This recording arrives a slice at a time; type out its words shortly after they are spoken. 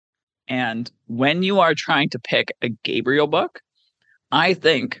And when you are trying to pick a Gabriel book, I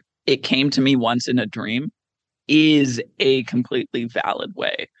think It Came to Me Once in a Dream is a completely valid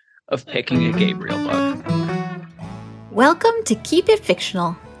way of picking a Gabriel book. Welcome to Keep It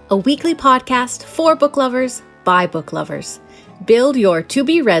Fictional, a weekly podcast for book lovers by book lovers. Build your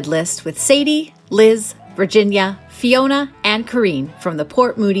to-be-read list with Sadie, Liz, Virginia, Fiona, and Corrine from the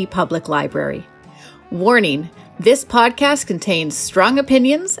Port Moody Public Library. Warning, this podcast contains strong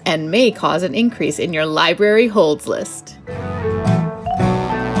opinions and may cause an increase in your library holds list.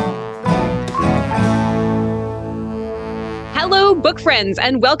 Hello, book friends,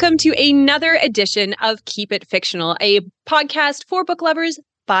 and welcome to another edition of Keep It Fictional, a podcast for book lovers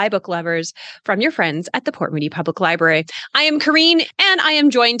by book lovers from your friends at the Port Moody Public Library. I am Corrine, and I am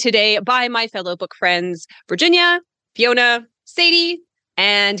joined today by my fellow book friends, Virginia, Fiona, Sadie,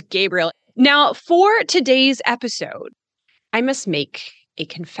 and Gabriel. Now, for today's episode, I must make a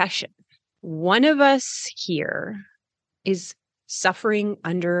confession. One of us here is suffering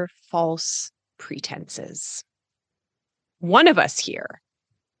under false pretenses. One of us here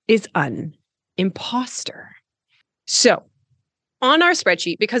is an imposter. So, on our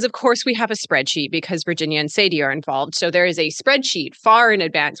spreadsheet, because of course we have a spreadsheet because Virginia and Sadie are involved. So there is a spreadsheet far in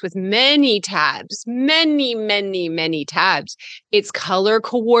advance with many tabs, many tabs. It's color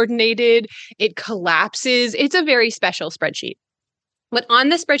coordinated. It collapses. It's a very special spreadsheet. But on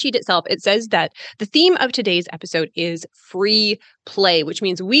the spreadsheet itself, it says that the theme of today's episode is free play, which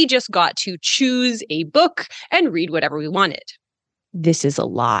means we just got to choose a book and read whatever we wanted. This is a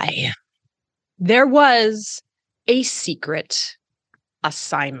lie. There was a secret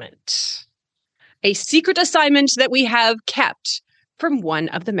assignment. A secret assignment that we have kept from one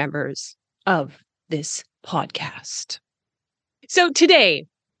of the members of this podcast. So today,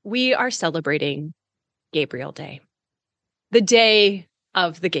 we are celebrating Gabriel Day. The day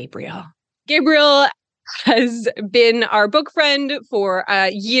of the Gabriel. Gabriel has been our book friend for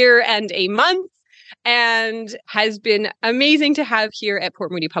a year and a month and has been amazing to have here at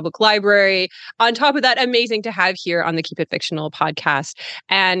Port Moody Public Library. On top of that, amazing to have here on the Keep It Fictional podcast.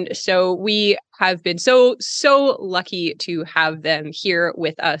 And so we have been so lucky to have them here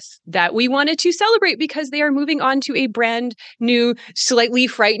with us that we wanted to celebrate because they are moving on to a brand new, slightly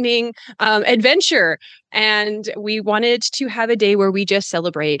frightening adventure. And we wanted to have a day where we just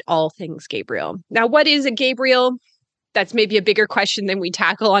celebrate all things Gabriel. Now, what is a Gabriel? That's maybe a bigger question than we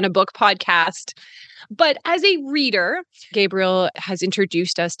tackle on a book podcast. But as a reader, Gabriel has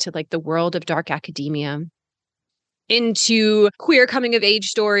introduced us to like the world of dark academia, into queer coming of age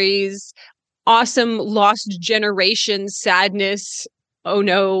stories, awesome lost generation sadness. Oh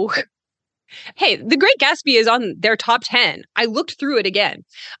no. Hey, The Great Gatsby is on their top 10. I looked through it again.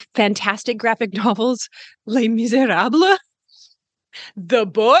 Fantastic graphic novels, Les Miserables. The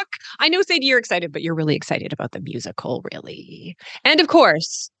book. I know, Sadie, you're excited, but you're really excited about the musical, really. And of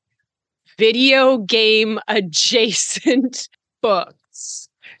course, video game adjacent books.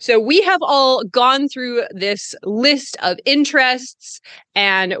 So we have all gone through this list of interests,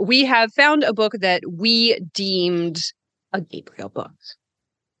 and we have found a book that we deemed a Gabriel book,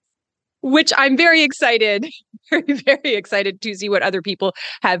 which I'm very excited, very excited to see what other people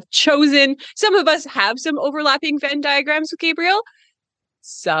have chosen. Some of us have some overlapping Venn diagrams with Gabriel.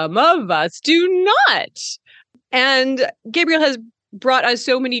 Some of us do not. And Gabriel has brought us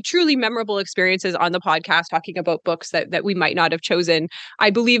so many truly memorable experiences on the podcast talking about books that we might not have chosen. I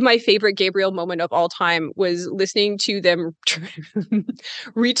believe my favorite Gabriel moment of all time was listening to them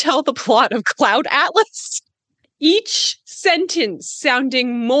retell the plot of Cloud Atlas. Each sentence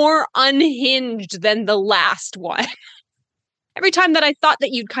sounding more unhinged than the last one. Every time that I thought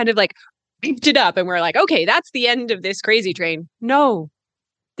that you'd kind of like picked it up and we're like, okay, that's the end of this crazy train. No,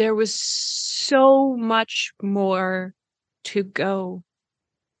 there was so much more to go.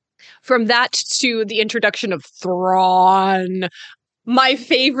 From that to the introduction of Thrawn, my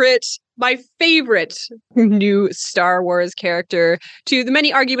favorite new Star Wars character, to the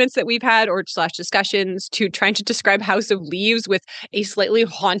many arguments that we've had or / discussions, to trying to describe House of Leaves with a slightly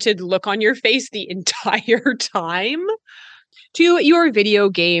haunted look on your face the entire time, to your video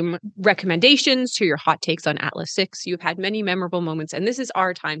game recommendations, to your hot takes on Atlas 6. You've had many memorable moments, and this is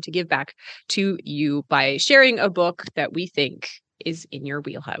our time to give back to you by sharing a book that we think is in your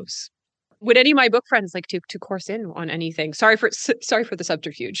wheelhouse. Would any of my book friends like to course in on anything? Sorry for the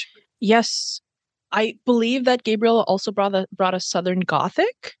subterfuge. Yes. I believe that Gabriel also brought us Southern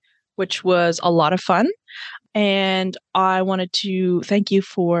Gothic, which was a lot of fun. And I wanted to thank you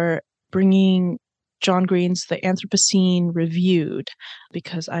for bringing John Green's The Anthropocene Reviewed,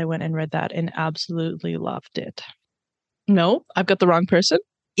 because I went and read that and absolutely loved it. No, I've got the wrong person.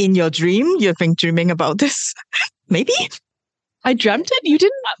 in your dream, you've been dreaming about this. Maybe? I dreamt it? You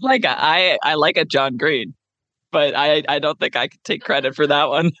didn't? Like I like a John Green, but I don't think I could take credit for that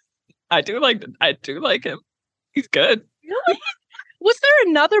one. I do like him. He's good. Really? Was there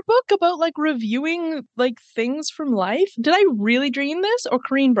another book about like reviewing like things from life? Did I really dream this, or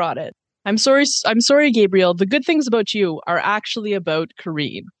Kareen brought it? I'm sorry, Gabriel. The good things about you are actually about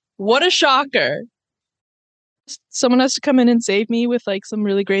Kareen. What a shocker. Someone has to come in and save me with like some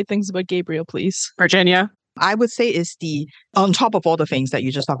really great things about Gabriel, please. Virginia. I would say is on top of all the things that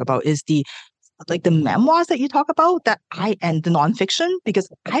you just talked about, is the memoirs that you talk about and the nonfiction, because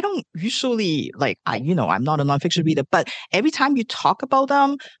I don't usually I'm not a nonfiction reader, but every time you talk about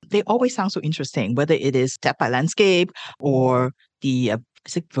them, they always sound so interesting, whether it is Death by Landscape or the,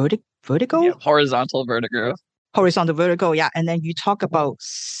 is it Vertigo? Yeah, Horizontal Vertigo. Horizontal Vertigo, yeah. And then you talk about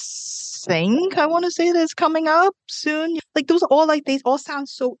Sync, I want to say, that's coming up soon. Like those are all they all sound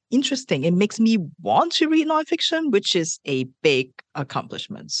so interesting. It makes me want to read nonfiction, which is a big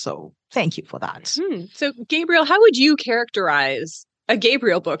accomplishment. So thank you for that. So Gabriel, how would you characterize a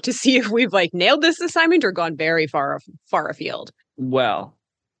Gabriel book to see if we've like nailed this assignment or gone very far afield? Well,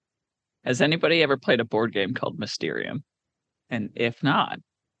 has anybody ever played a board game called Mysterium? And if not,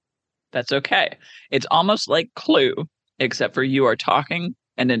 that's okay. It's almost like Clue, except for you are talking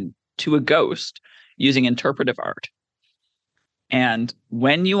and then to a ghost using interpretive art. And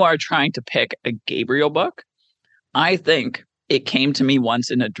when you are trying to pick a Gabriel book, I think It Came to Me Once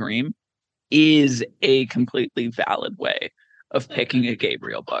in a Dream is a completely valid way of picking a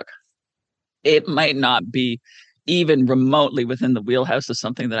Gabriel book. It might not be even remotely within the wheelhouse of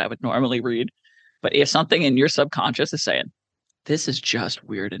something that I would normally read, but if something in your subconscious is saying, this is just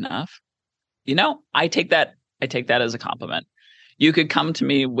weird enough, I take that as a compliment. You could come to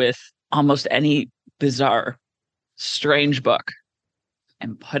me with almost any bizarre, strange book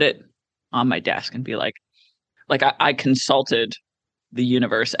and put it on my desk and be like I consulted the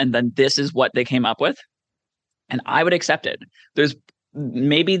universe and then this is what they came up with. And I would accept it. There's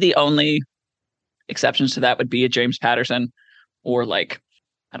maybe the only exceptions to that would be a James Patterson or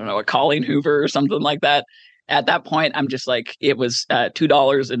a Colleen Hoover or something like that. At that point, I'm just like, it was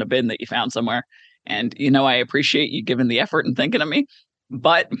 $2 in a bin that you found somewhere. And, I appreciate you giving the effort and thinking of me.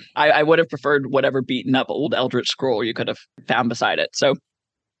 But I would have preferred whatever beaten up old Eldritch Scroll you could have found beside it. So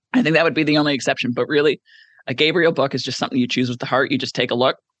I think that would be the only exception. But really, a Gabriel book is just something you choose with the heart. You just take a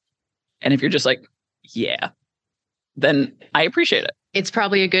look. And if you're just like, yeah, then I appreciate it. It's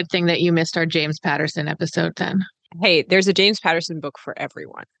probably a good thing that you missed our James Patterson episode then. Hey, there's a James Patterson book for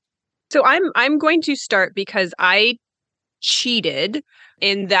everyone. So I'm going to start because I cheated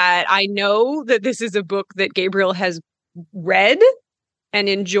in that I know that this is a book that Gabriel has read and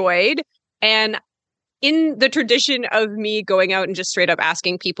enjoyed. And in the tradition of me going out and just straight up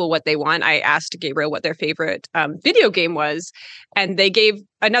asking people what they want, I asked Gabriel what their favorite video game was. And they gave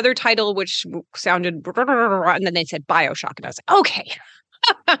another title, which sounded, and then they said BioShock. And I was like, okay,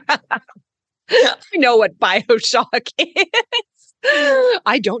 I know what BioShock is.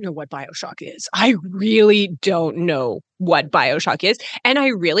 I don't know what BioShock is. I really don't know what BioShock is. And I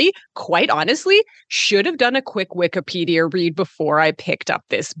really, quite honestly, should have done a quick Wikipedia read before I picked up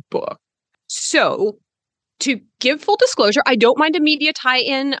this book. So, to give full disclosure, I don't mind a media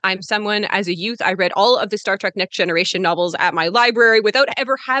tie-in. I'm someone, as a youth, I read all of the Star Trek Next Generation novels at my library without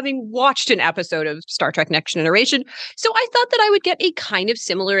ever having watched an episode of Star Trek Next Generation. So I thought that I would get a kind of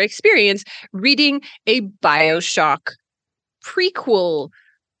similar experience reading a BioShock prequel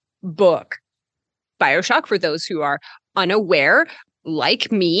book. BioShock, for those who are unaware,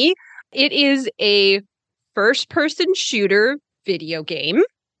 like me, it is a first-person shooter video game.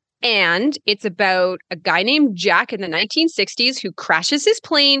 And it's about a guy named Jack in the 1960s who crashes his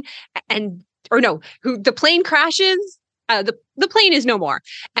plane who the plane crashes. The plane is no more,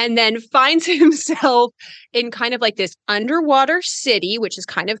 and then finds himself in kind of like this underwater city, which is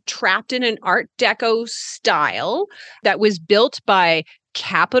kind of trapped in an Art Deco style that was built by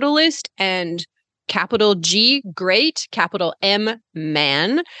capitalist and capital G great, capital M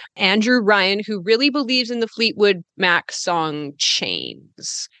man, Andrew Ryan, who really believes in the Fleetwood Mac song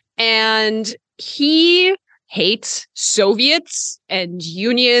Chains. And he hates Soviets and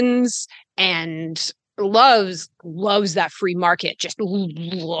unions and loves that free market, just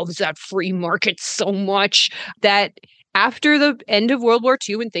loves that free market so much that after the end of World War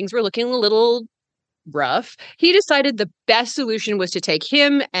II, when things were looking a little rough, he decided the best solution was to take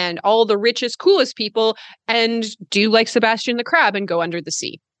him and all the richest, coolest people and do like Sebastian the Crab and go under the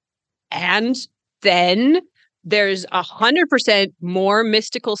sea. And then There's 100% more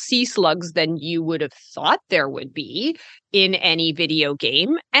mystical sea slugs than you would have thought there would be in any video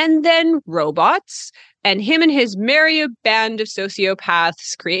game. And then robots. And him and his merry band of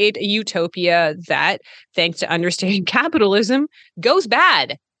sociopaths create a utopia that, thanks to understanding capitalism, goes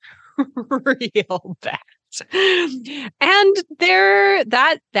bad. Real bad. And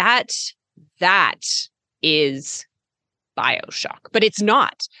that is BioShock. But it's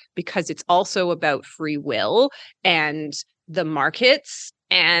not, because it's also about free will and the markets,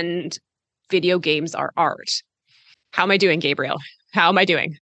 and video games are art. How am I doing, Gabriel? How am I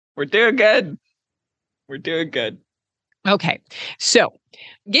doing? We're doing good. We're doing good. Okay. So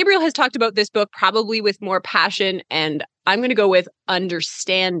Gabriel has talked about this book probably with more passion, and I'm going to go with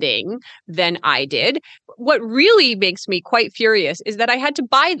understanding than I did. What really makes me quite furious is that I had to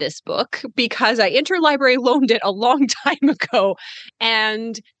buy this book because I interlibrary loaned it a long time ago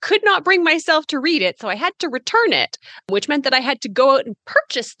and could not bring myself to read it. So I had to return it, which meant that I had to go out and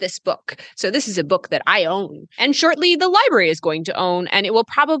purchase this book. So this is a book that I own, and shortly the library is going to own, and it will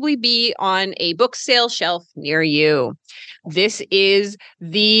probably be on a book sale shelf near you. This is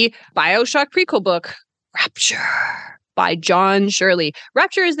the BioShock prequel book, Rapture, by John Shirley.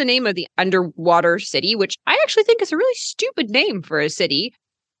 Rapture is the name of the underwater city, which I actually think is a really stupid name for a city.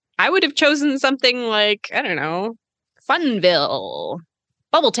 I would have chosen something like, I don't know, Funville,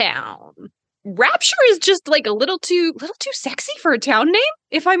 Bubbletown. Rapture is just like a little too sexy for a town name,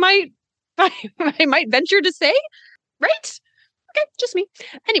 if I might venture to say, right? Okay, just me.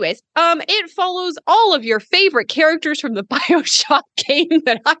 Anyways, it follows all of your favorite characters from the BioShock game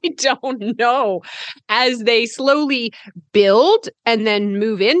that I don't know as they slowly build and then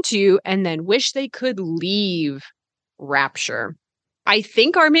move into and then wish they could leave Rapture. I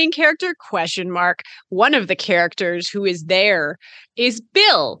think our main character, one of the characters who is there is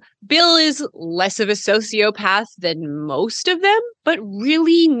Bill. Bill is less of a sociopath than most of them, but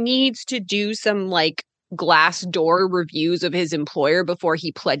really needs to do some Glassdoor reviews of his employer before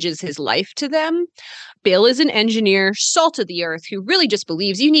he pledges his life to them. Bill is an engineer, salt of the earth, who really just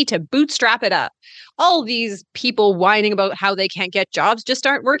believes you need to bootstrap it up. All these people whining about how they can't get jobs just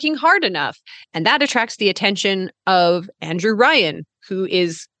aren't working hard enough. And that attracts the attention of Andrew Ryan, who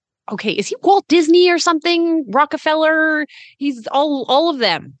is, okay, is he Walt Disney or something? Rockefeller? He's all of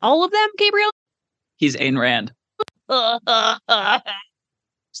them. All of them, Gabriel? He's Ayn Rand.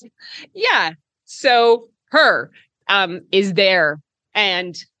 Yeah. So her is there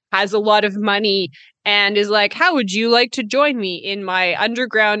and has a lot of money and is like, how would you like to join me in my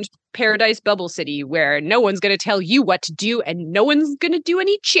underground paradise bubble city where no one's going to tell you what to do and no one's going to do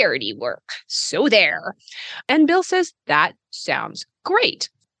any charity work? So there. And Bill says, that sounds great.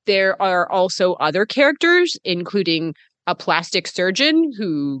 There are also other characters, including a plastic surgeon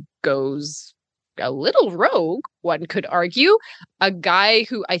who goes a little rogue, one could argue, a guy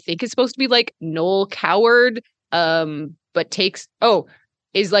who I think is supposed to be like Noel Coward, but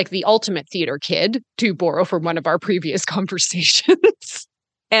is like the ultimate theater kid, to borrow from one of our previous conversations.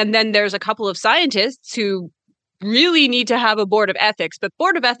 And then there's a couple of scientists who really need to have a board of ethics, but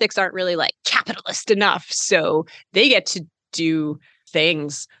board of ethics aren't really like capitalist enough, so they get to do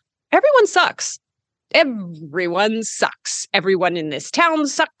things. Everyone sucks. Everyone sucks. Everyone in this town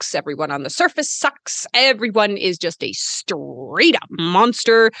sucks. Everyone on the surface sucks. Everyone is just a straight up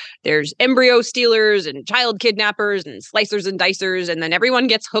monster. There's embryo stealers and child kidnappers and slicers and dicers. And then everyone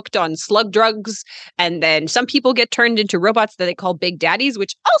gets hooked on slug drugs. And then some people get turned into robots that they call big daddies,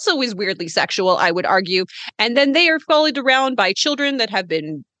 which also is weirdly sexual, I would argue. And then they are followed around by children that have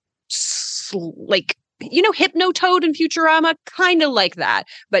been Hypnotoad and Futurama, kind of like that,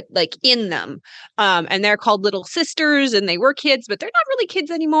 but like in them. And they're called little sisters and they were kids, but they're not really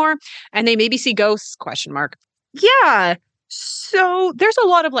kids anymore. And they maybe see ghosts, ? Yeah. So there's a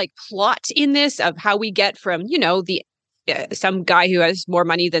lot of plot in this of how we get from, some guy who has more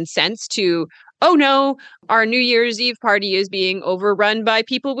money than sense to, oh no, our New Year's Eve party is being overrun by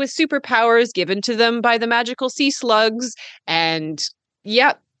people with superpowers given to them by the magical sea slugs. And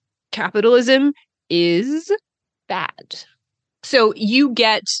yep, capitalism is bad. So you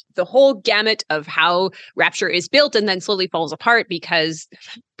get the whole gamut of how Rapture is built and then slowly falls apart because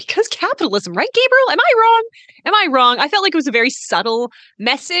capitalism, right, Gabriel? Am I wrong? I felt like it was a very subtle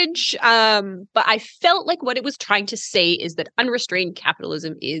message, but I felt like what it was trying to say is that unrestrained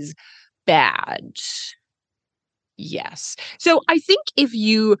capitalism is bad. Yes. So I think if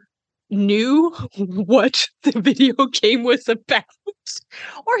you knew what the video game was about,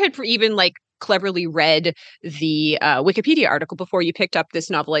 or had even cleverly read the Wikipedia article before you picked up this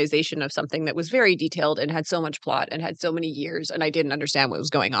novelization of something that was very detailed and had so much plot and had so many years, and I didn't understand what was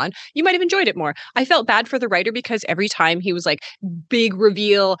going on, you might have enjoyed it more. I felt bad for the writer because every time he was like, big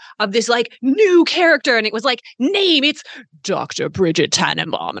reveal of this like new character, and it was like, name, it's Dr. Bridget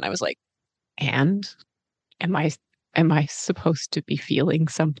Tannenbaum. And I was like, and am I supposed to be feeling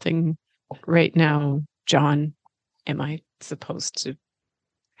something right now, John? Am I supposed to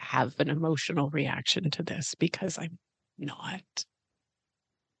have an emotional reaction to this? Because I'm not.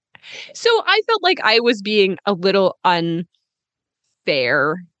 So I felt like I was being a little unfair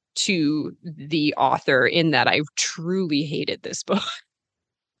to the author in that I truly hated this book.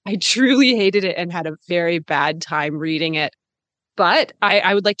 I truly hated it and had a very bad time reading it. But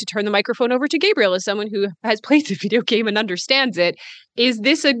I would like to turn the microphone over to Gabriel as someone who has played the video game and understands it. Is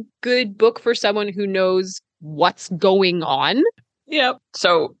this a good book for someone who knows what's going on? Yep.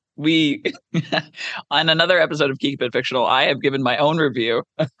 So we, on another episode of Keep It Fictional, I have given my own review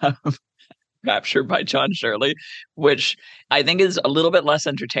of Rapture by John Shirley, which I think is a little bit less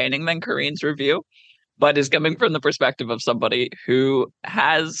entertaining than Kareen's review, but is coming from the perspective of somebody who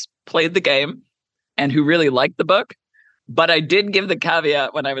has played the game and who really liked the book. But I did give the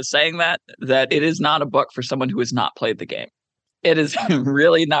caveat when I was saying that it is not a book for someone who has not played the game. It is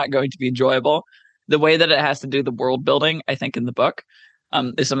really not going to be enjoyable. The way that it has to do the world building, I think, in the book,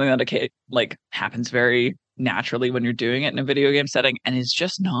 is something that happens very naturally when you're doing it in a video game setting, and it's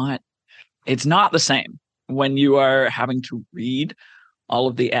just not. It's not the same when you are having to read all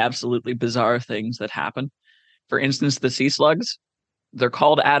of the absolutely bizarre things that happen. For instance, the sea slugs, they're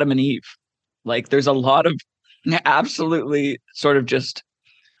called Adam and Eve. Like, there's a lot of absolutely sort of just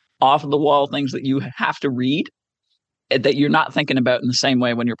off the wall things that you have to read that you're not thinking about in the same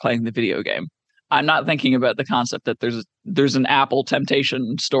way when you're playing the video game. I'm not thinking about the concept that there's an Apple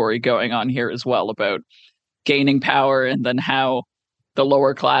temptation story going on here as well about gaining power and then how the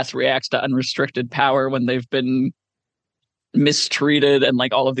lower class reacts to unrestricted power when they've been mistreated and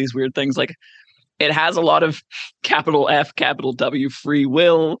like all of these weird things. Like, it has a lot of capital F, capital W, free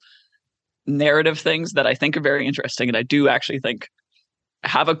will narrative things that I think are very interesting, and I do actually think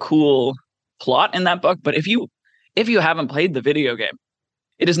have a cool plot in that book. But if you haven't played the video game,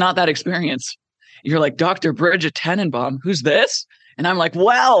 it is not that experience. You're like, Dr. Bridget Tannenbaum, who's this? And I'm like,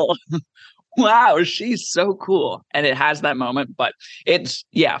 well, wow, she's so cool. And it has that moment, but it's,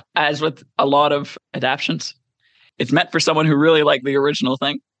 yeah, as with a lot of adaptions, it's meant for someone who really liked the original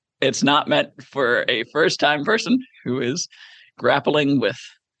thing. It's not meant for a first-time person who is grappling with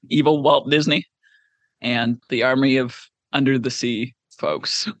evil Walt Disney and the army of under the sea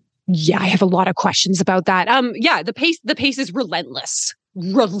folks. Yeah, I have a lot of questions about that. Yeah, the pace is relentless.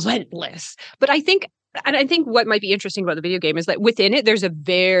 But I think what might be interesting about the video game is that within it, there's a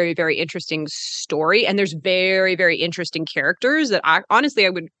very, very interesting story, and there's very, very interesting characters that I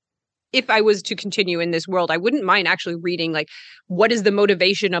would, if I was to continue in this world, I wouldn't mind actually reading, like, what is the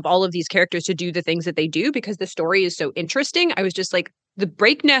motivation of all of these characters to do the things that they do, because the story is so interesting. I was just like, the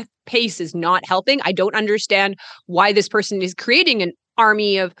breakneck pace is not helping. I don't understand why this person is creating an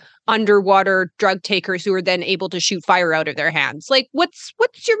army of underwater drug takers who are then able to shoot fire out of their hands. Like, what's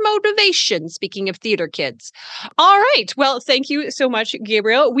your motivation? Speaking of theater kids. All right. Well, thank you so much,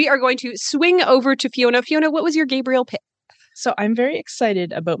 Gabriel. We are going to swing over to Fiona. Fiona, what was your Gabriel pick? So I'm very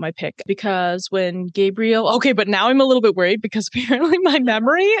excited about my pick because when Gabriel, okay, but now I'm a little bit worried because apparently my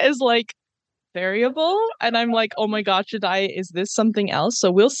memory is like variable and I'm like, oh my gosh, is this something else?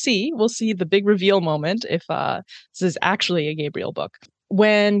 So we'll see the big reveal moment if this is actually a Gabriel book.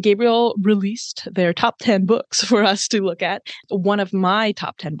 When Gabriel released their top 10 books for us to look at, one of my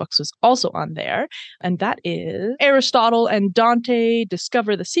top 10 books was also on there. And that is Aristotle and Dante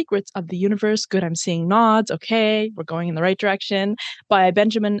Discover the Secrets of the Universe. Good, I'm seeing nods. Okay, we're going in the right direction. By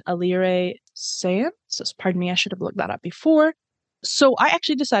Benjamin Alire Sand. So pardon me, I should have looked that up before. So I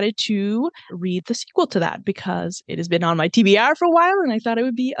actually decided to read the sequel to that because it has been on my TBR for a while and I thought it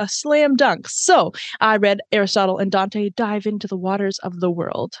would be a slam dunk. So I read Aristotle and Dante Dive into the Waters of the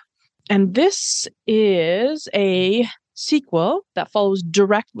World. And this is a sequel that follows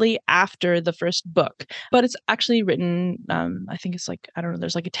directly after the first book. But it's actually written, I think it's like, I don't know,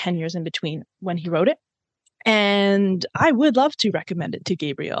 there's like 10 years in between when he wrote it. And I would love to recommend it to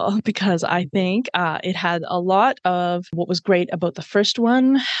Gabriel because I think it had a lot of what was great about the first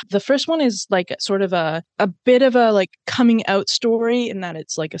one. The first one is like sort of a bit of a like coming out story in that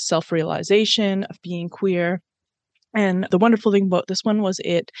it's like a self-realization of being queer. And the wonderful thing about this one was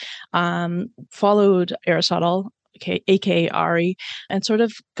it followed Aristotle, aka Ari, and sort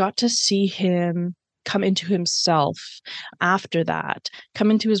of got to see him come into himself after that,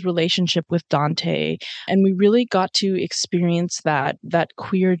 come into his relationship with Dante. And we really got to experience that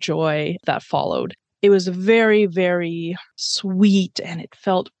queer joy that followed. It was very, very sweet and it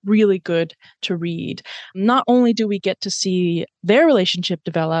felt really good to read. Not only do we get to see their relationship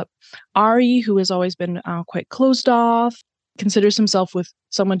develop, Ari, who has always been quite closed off, considers himself with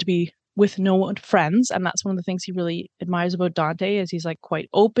someone to be with no friends, and that's one of the things he really admires about Dante is he's like quite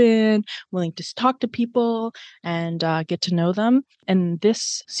open, willing to talk to people and get to know them. And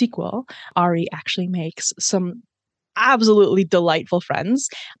this sequel, Ari actually makes some absolutely delightful friends.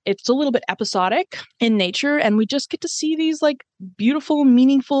 It's a little bit episodic in nature, and we just get to see these like beautiful,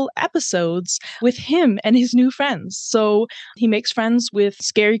 meaningful episodes with him and his new friends. So he makes friends with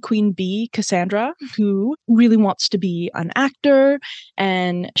Scary Queen Bee, Cassandra, who really wants to be an actor,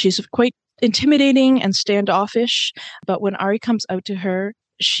 and she's quite intimidating and standoffish. But when Ari comes out to her,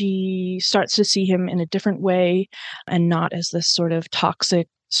 she starts to see him in a different way and not as this sort of toxic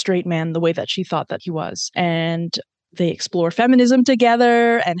straight man the way that she thought that he was. And they explore feminism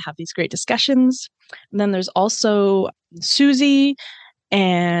together and have these great discussions. And then there's also Susie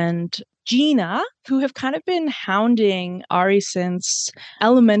and Gina, who have kind of been hounding Ari since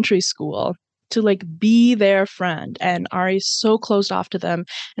elementary school to like be their friend. And Ari's so closed off to them.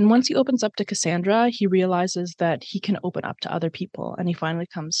 And once he opens up to Cassandra, he realizes that he can open up to other people. And he finally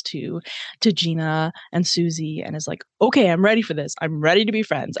comes to Gina and Susie and is like, okay, I'm ready for this. I'm ready to be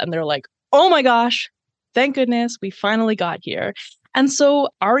friends. And they're like, oh my gosh, thank goodness we finally got here. And so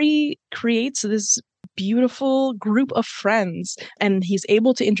Ari creates this beautiful group of friends, and he's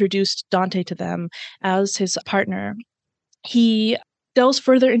able to introduce Dante to them as his partner. He delves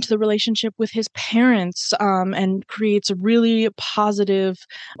further into the relationship with his parents and creates really positive,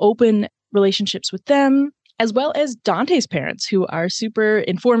 open relationships with them, as well as Dante's parents, who are super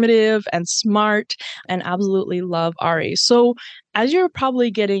informative and smart and absolutely love Ari. So as you're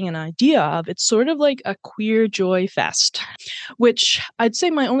probably getting an idea of, it's sort of like a queer joy fest, which I'd say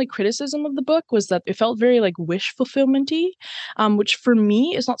my only criticism of the book was that it felt very like wish fulfillment-y, which for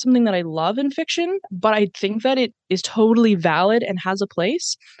me is not something that I love in fiction, but I think that it is totally valid and has a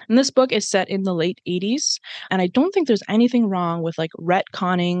place. And this book is set in the late 80s, and I don't think there's anything wrong with like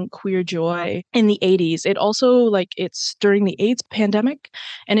retconning queer joy in the 80s. It also like it's during the AIDS pandemic,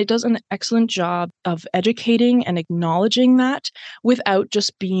 and it does an excellent job of educating and acknowledging that without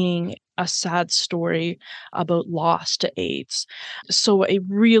just being a sad story about loss to AIDS. So I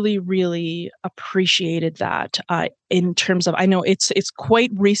really, really appreciated that in terms of, I know it's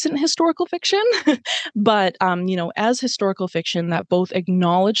quite recent historical fiction, but as historical fiction that both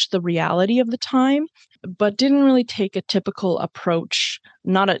acknowledged the reality of the time, but didn't really take a typical approach,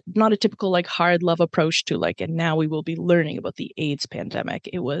 not a typical like hard love approach to like, and now we will be learning about the AIDS pandemic.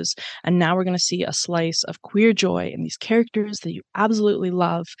 It was, and now we're going to see a slice of queer joy in these characters that you absolutely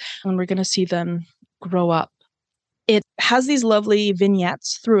love, and we're going to see them grow up. It has these lovely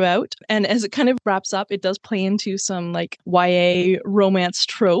vignettes throughout, and as it kind of wraps up, it does play into some like YA romance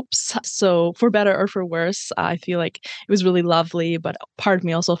tropes. So for better or for worse, I feel like it was really lovely, but part of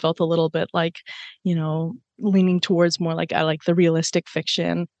me also felt a little bit like, leaning towards more like I like the realistic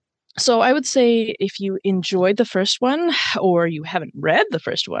fiction. So I would say if you enjoyed the first one or you haven't read the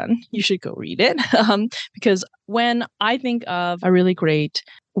first one, you should go read it. Because when I think of a really great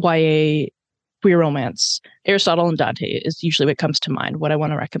YA queer romance, Aristotle and Dante is usually what comes to mind, what I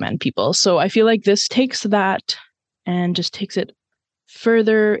want to recommend people. So I feel like this takes that and just takes it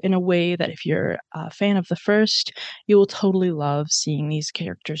further in a way that if you're a fan of the first, you will totally love seeing these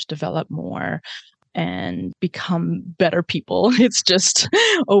characters develop more and become better people. It's just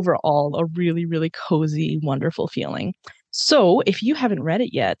overall a really, really cozy, wonderful feeling. So if you haven't read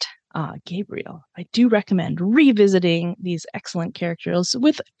it yet, Gabriel, I do recommend revisiting these excellent characters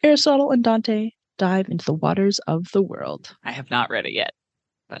with Aristotle and Dante. Dive into the waters of the world. I have not read it yet,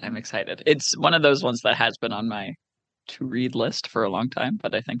 but I'm excited. It's one of those ones that has been on my to-read list for a long time,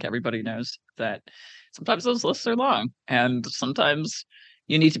 but I think everybody knows that sometimes those lists are long, and sometimes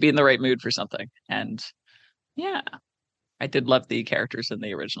you need to be in the right mood for something. And yeah, I did love the characters in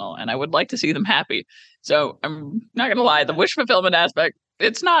the original, and I would like to see them happy. So I'm not going to lie, the wish fulfillment aspect,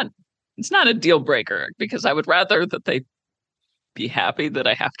 it's not a deal breaker, because I would rather that they be happy than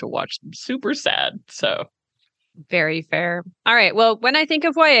I have to watch them super sad. So very fair. All right. Well, when I think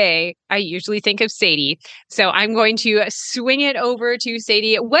of YA, I usually think of Sadie. So I'm going to swing it over to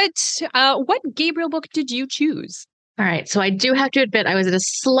Sadie. What Gabriel book did you choose? All right. So I do have to admit, I was at a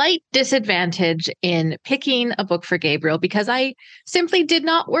slight disadvantage in picking a book for Gabriel because I simply did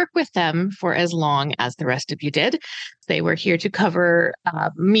not work with them for as long as the rest of you did. They were here to cover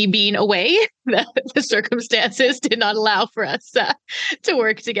me being away. The circumstances did not allow for us to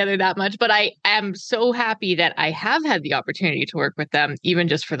work together that much. But I am so happy that I have had the opportunity to work with them, even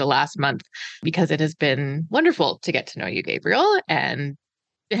just for the last month, because it has been wonderful to get to know you, Gabriel, and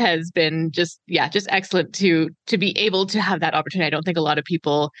has been just excellent to be able to have that opportunity. I don't think a lot of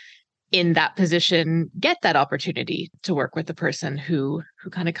people in that position get that opportunity to work with the person who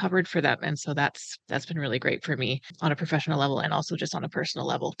kind of covered for them. And so that's been really great for me on a professional level and also just on a personal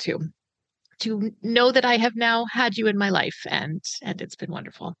level too. To know that I have now had you in my life and it's been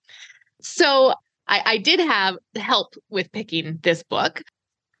wonderful. So I did have help with picking this book.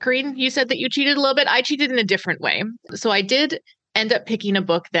 Corinne, you said that you cheated a little bit. I cheated in a different way. So I did end up picking a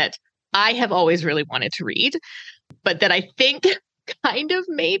book that I have always really wanted to read, but that I think kind of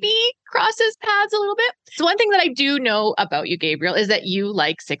maybe crosses paths a little bit. So one thing that I do know about you, Gabriel, is that you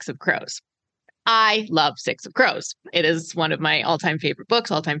like Six of Crows. I love Six of Crows. It is one of my all-time favorite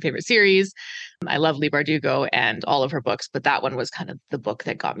books, all-time favorite series. I love Leigh Bardugo and all of her books, but that one was kind of the book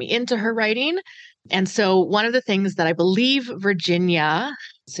that got me into her writing. And so one of the things that I believe Virginia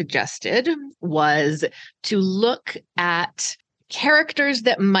suggested was to look at characters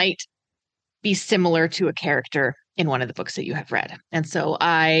that might be similar to a character in one of the books that you have read. And so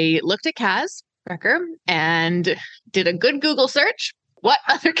I looked at Kaz Brekker and did a good Google search. What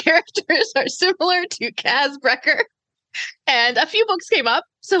other characters are similar to Kaz Brekker? And a few books came up.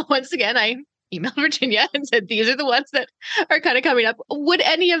 So once again, I emailed Virginia and said, these are the ones that are kind of coming up. Would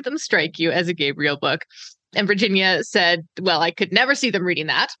any of them strike you as a Gabriel book? And Virginia said, well, I could never see them reading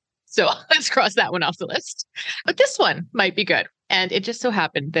that. So let's cross that one off the list. But this one might be good. And it just so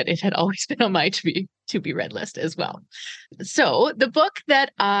happened that it had always been on my to be read list as well. So the book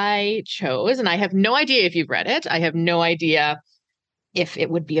that I chose, and I have no idea if you've read it. I have no idea if it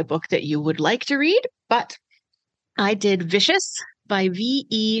would be a book that you would like to read, but I did Vicious by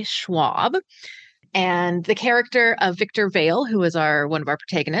V.E. Schwab. And the character of Victor Vale, who is one of our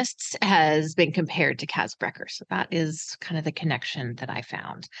protagonists, has been compared to Kaz Brekker. So that is kind of the connection that I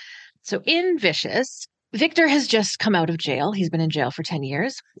found. So in Vicious, Victor has just come out of jail. He's been in jail for 10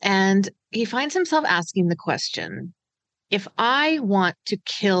 years. And he finds himself asking the question, if I want to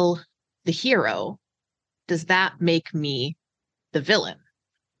kill the hero, does that make me the villain?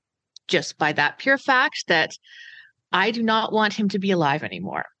 Just by that pure fact that I do not want him to be alive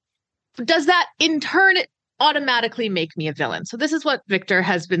anymore. Does that in turn automatically make me a villain? So this is what Victor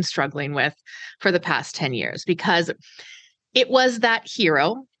has been struggling with for the past 10 years, because it was that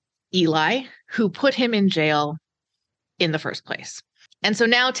hero, Eli, who put him in jail in the first place. And so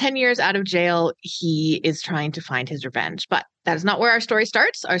now 10 years out of jail, he is trying to find his revenge. But that is not where our story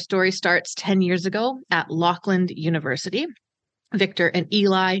starts. Our story starts 10 years ago at Lakeland University. Victor and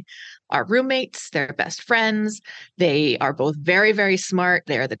Eli are roommates. They're best friends. They are both very, very smart.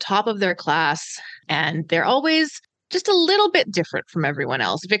 They are the top of their class, and they're always just a little bit different from everyone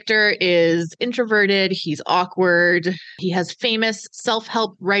else. Victor is introverted. He's awkward. He has famous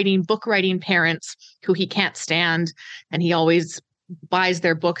self-help book writing parents who he can't stand, and he always buys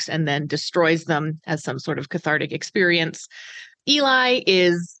their books and then destroys them as some sort of cathartic experience. Eli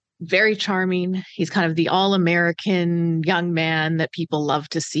is very charming. He's kind of the all-American young man that people love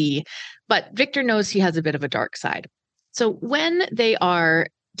to see. But Victor knows he has a bit of a dark side. So when they are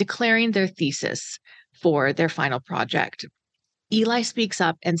declaring their thesis for their final project, Eli speaks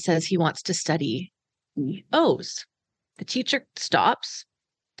up and says he wants to study EOs. The teacher stops.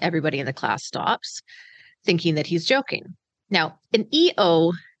 Everybody in the class stops, thinking that he's joking. Now, an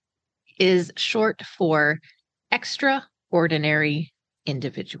EO is short for extraordinary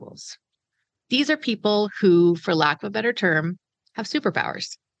individuals. These are people who, for lack of a better term, have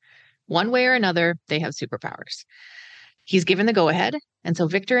superpowers. One way or another, they have superpowers. He's given the go-ahead, and so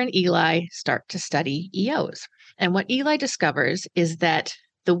Victor and Eli start to study EOs. And what Eli discovers is that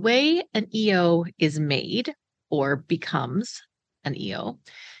the way an EO is made or becomes an EO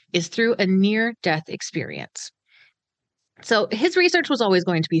is through a near-death experience. So his research was always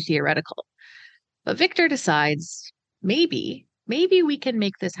going to be theoretical, but Victor decides maybe we can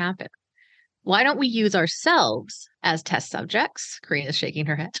make this happen. Why don't we use ourselves as test subjects? Corinne is shaking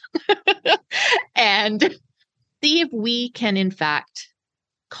her head. And see if we can, in fact,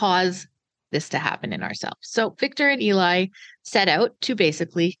 cause this to happen in ourselves. So Victor and Eli set out to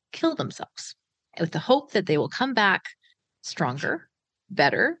basically kill themselves with the hope that they will come back stronger,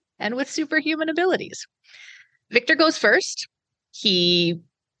 better, and with superhuman abilities. Victor goes first. He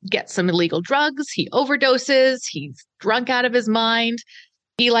gets some illegal drugs. He overdoses. He's drunk out of his mind.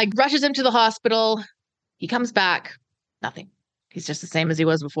 Eli rushes him to the hospital. He comes back. Nothing. He's just the same as he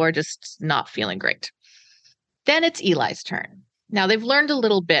was before, just not feeling great. Then it's Eli's turn. Now, they've learned a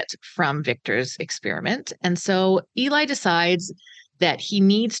little bit from Victor's experiment. And so Eli decides that he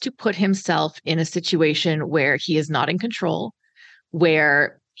needs to put himself in a situation where he is not in control,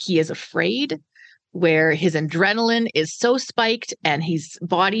 where he is afraid, where his adrenaline is so spiked and his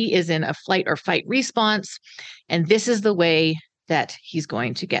body is in a flight or fight response. And this is the way that he's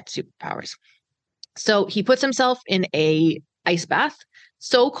going to get superpowers. So he puts himself in a ice bath,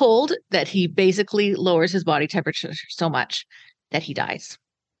 so cold that he basically lowers his body temperature so much that he dies.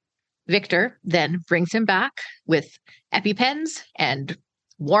 Victor then brings him back with EpiPens and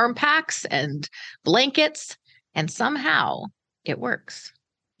warm packs and blankets, and somehow it works.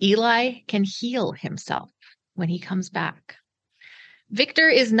 Eli can heal himself when he comes back. Victor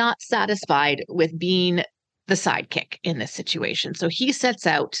is not satisfied with being the sidekick in this situation, so he sets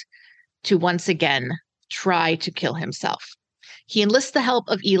out to once again try to kill himself. He enlists the help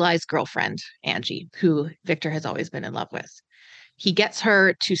of Eli's girlfriend, Angie, who Victor has always been in love with. He gets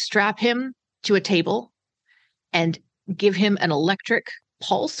her to strap him to a table and give him an electric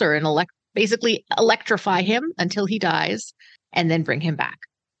pulse or basically electrify him until he dies and then bring him back.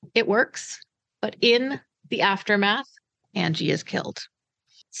 It works, but in the aftermath, Angie is killed.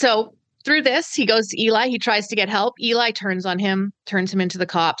 So through this, he goes to Eli. He tries to get help. Eli turns on him, turns him into the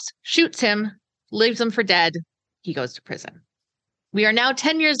cops, shoots him, leaves him for dead. He goes to prison. We are now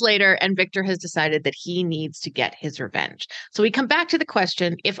 10 years later, and Victor has decided that he needs to get his revenge. So we come back to the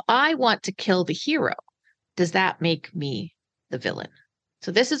question, if I want to kill the hero, does that make me the villain? So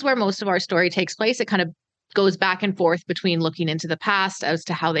this is where most of our story takes place. It kind of goes back and forth between looking into the past as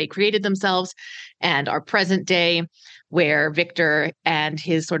to how they created themselves and our present day, where Victor and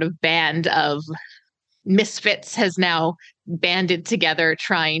his sort of band of misfits has now banded together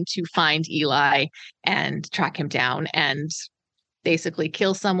trying to find Eli and track him down and basically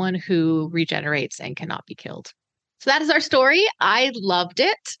kill someone who regenerates and cannot be killed. So that is our story. I loved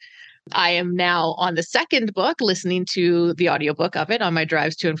it. I am now on the second book, listening to the audiobook of it on my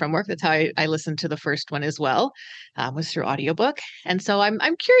drives to and from work. That's how I listened to the first one as well, was through audiobook. And so I'm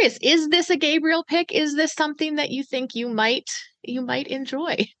curious, is this a Gabriel pick? Is this something that you think you might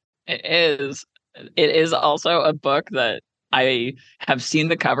enjoy? It is. It is also a book that I have seen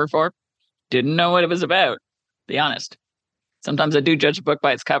the cover for, didn't know what it was about, to be honest. Sometimes I do judge a book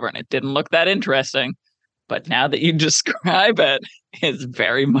by its cover, and it didn't look that interesting. But now that you describe it, it's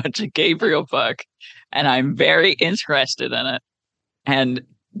very much a Gabriel book, and I'm very interested in it. And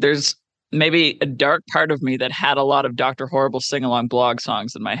there's maybe a dark part of me that had a lot of Dr. Horrible sing-along blog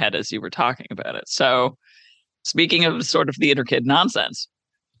songs in my head as you were talking about it. So speaking of sort of theater kid nonsense,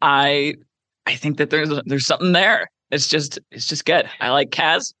 I think that there's something there. It's just good. I like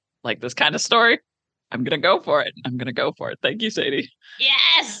Kaz, like this kind of story. I'm going to go for it. Thank you, Sadie.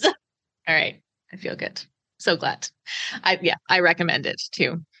 Yes. All right. I feel good. So glad. I recommend it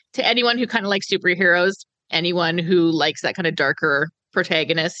to anyone who kind of likes superheroes, anyone who likes that kind of darker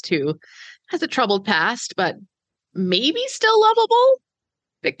protagonist who has a troubled past, but maybe still lovable.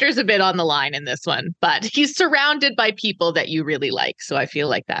 Victor's a bit on the line in this one, but he's surrounded by people that you really like. So I feel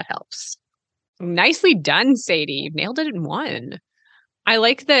like that helps. Nicely done, Sadie. You've nailed it in one. I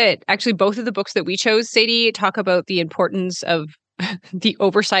like that actually both of the books that we chose, Sadie, talk about the importance of the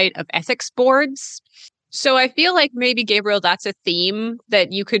oversight of ethics boards. So I feel like maybe, Gabriel, that's a theme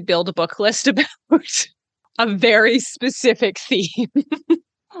that you could build a book list about. A very specific theme.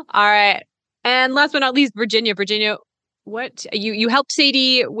 All right. And last but not least, Virginia. Virginia, what you helped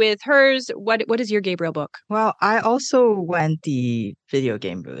Sadie with hers. What is your Gabriel book? Well, I also went the video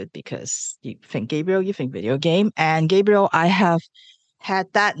game route because you think Gabriel, you think video game. And Gabriel, I have had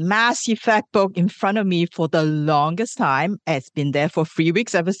that Mass Effect book in front of me for the longest time. It's been there for 3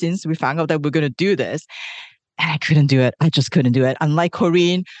 weeks ever since we found out that we're going to do this. And I couldn't do it. I just couldn't do it. Unlike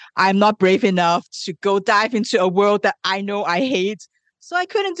Corinne, I'm not brave enough to go dive into a world that I know I hate. So I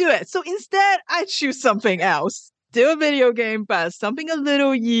couldn't do it. So instead, I choose something else. Still a video game, but something a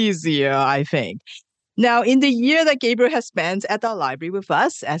little easier, I think. Now, in the year that Gabriel has spent at the library with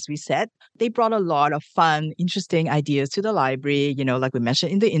us, as we said, they brought a lot of fun, interesting ideas to the library, like we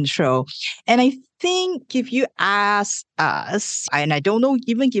mentioned in the intro. And I think if you ask us, and I don't know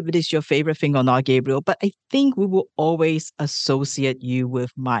even if it is your favorite thing or not, Gabriel, but I think we will always associate you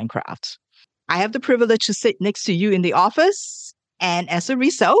with Minecraft. I have the privilege to sit next to you in the office. And as a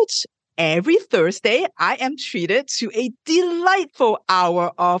result, every Thursday, I am treated to a delightful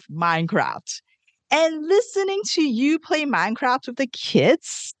hour of Minecraft. And listening to you play Minecraft with the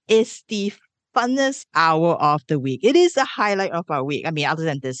kids is the funnest hour of the week. It is a highlight of our week. I mean, other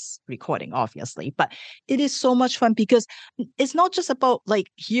than this recording, obviously, but it is so much fun because it's not just about like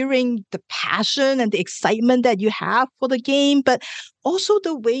hearing the passion and the excitement that you have for the game, but also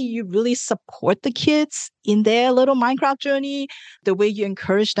the way you really support the kids in their little Minecraft journey, the way you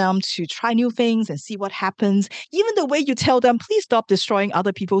encourage them to try new things and see what happens, even the way you tell them, please stop destroying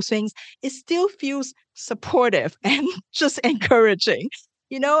other people's things, it still feels supportive and just encouraging,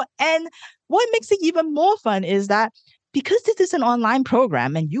 And what makes it even more fun is that because this is an online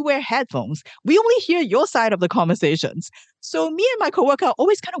program and you wear headphones, we only hear your side of the conversations. So me and my coworker are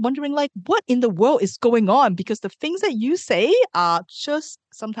always kind of wondering, like, what in the world is going on? Because the things that you say are just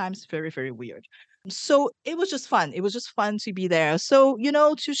sometimes very, very weird. So it was just fun. It was just fun to be there. So,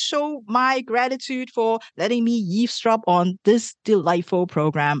 to show my gratitude for letting me eavesdrop on this delightful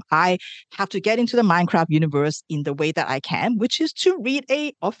program, I have to get into the Minecraft universe in the way that I can, which is to read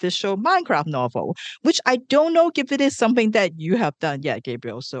a official Minecraft novel, which I don't know if it is something that you have done yet,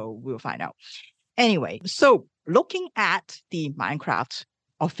 Gabriel. So we'll find out. Anyway, so looking at the Minecraft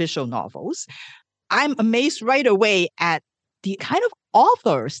official novels, I'm amazed right away at the kind of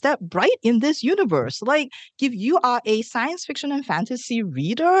authors that write in this universe. Like, if you are a science fiction and fantasy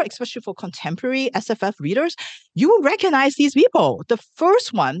reader, especially for contemporary SFF readers, you will recognize these people. The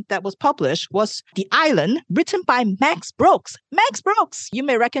first one that was published was The Island, written by Max Brooks. Max Brooks, you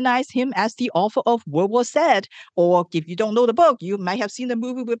may recognize him as the author of World War Z, or if you don't know the book, you might have seen the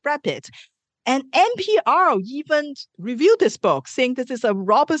movie with Brad Pitt. And NPR even reviewed this book, saying this is a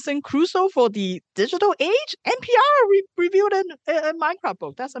Robinson Crusoe for the digital age. NPR reviewed a Minecraft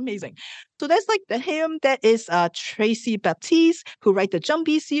book. That's amazing. So there's like him. That is Tracy Baptiste, who write the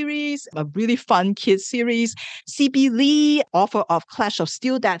Jumpy series, a really fun kids series. C.B. Lee, author of Clash of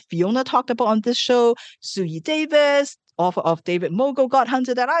Steel that Fiona talked about on this show. Suyi Davis, author of David Mogul God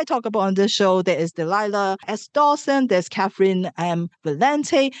Hunter that I talk about on this show. There is Delilah S. Dawson. There's Catherine M.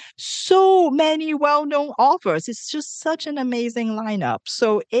 Valente. So many well-known authors. It's just such an amazing lineup.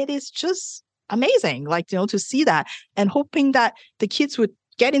 So it is just amazing, to see that and hoping that the kids would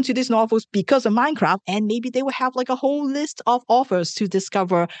get into these novels because of Minecraft, and maybe they will have like a whole list of authors to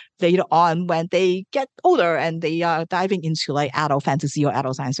discover later on when they get older and they are diving into like adult fantasy or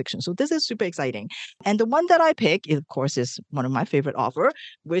adult science fiction. So this is super exciting. And the one that I pick, of course, is one of my favorite author,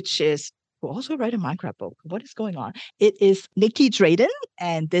 which is who also write a Minecraft book. What is going on? It is Nicky Drayden,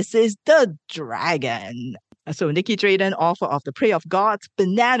 and this is The Dragon. So Nicky Drayden, author of The Prey of Gods,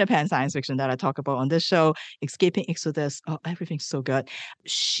 banana pen science fiction that I talk about on this show, Escaping Exodus. Oh, everything's so good.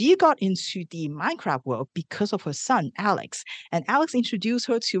 She got into the Minecraft world because of her son, Alex. And Alex introduced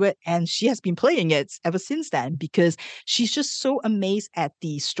her to it, and she has been playing it ever since then because she's just so amazed at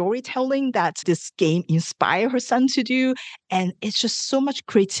the storytelling that this game inspired her son to do. And it's just so much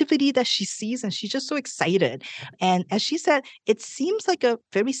creativity that she sees, and she's just so excited. And as she said, it seems like a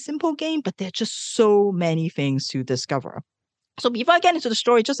very simple game, but there are just so many things to discover. So before I get into the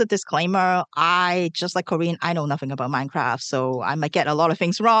story, just a disclaimer, just like Corinne, I know nothing about Minecraft, so I might get a lot of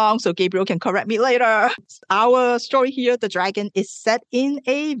things wrong, so Gabriel can correct me later. Our story here, The Dragon, is set in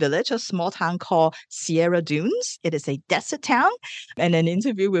a village, a small town called Sierra Dunes. It is a desert town. And in an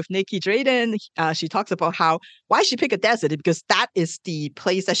interview with Nicky Drayden, she talks about why she picked a desert, because that is the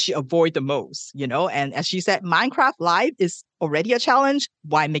place that she avoids the most, And as she said, Minecraft life is already a challenge.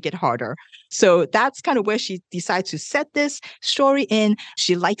 Why make it harder? So that's kind of where she decides to set this story in.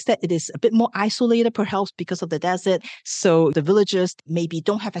 She likes that it is a bit more isolated, perhaps because of the desert. So the villagers maybe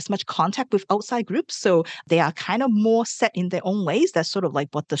don't have as much contact with outside groups. So they are kind of more set in their own ways. That's sort of like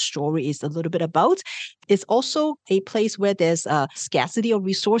what the story is a little bit about. It's also a place where there's a scarcity of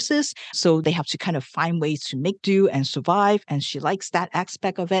resources. So they have to kind of find ways to make do and survive. And she likes that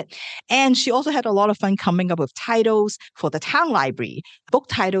aspect of it. And she also had a lot of fun coming up with titles for the town library. Book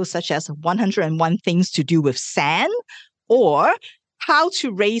titles such as 101 Things to Do with Sand, or How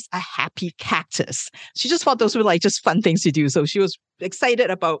to Raise a Happy Cactus. She just thought those were like just fun things to do. So she was excited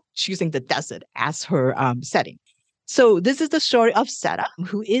about choosing the desert as her setting. So this is the story of Sarah,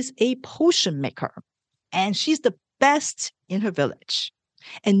 who is a potion maker. And she's the best in her village.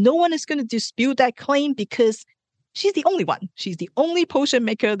 And no one is going to dispute that claim because she's the only one. She's the only potion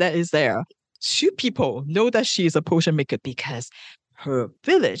maker that is there. 2 people know that she is a potion maker because her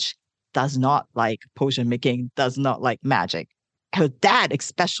village does not like potion making, does not like magic. Her dad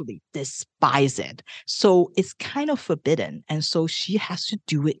especially despises it. So it's kind of forbidden. And so she has to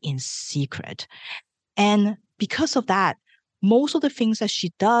do it in secret. And because of that, most of the things that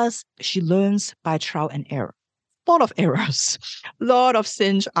she does, she learns by trial and error. A lot of errors, a lot of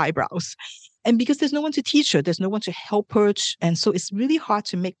singed eyebrows. And because there's no one to teach her, there's no one to help her. And so it's really hard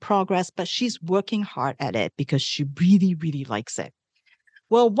to make progress, but she's working hard at it because she really, really likes it.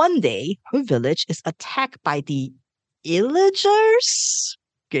 Well, one day, her village is attacked by the Illagers,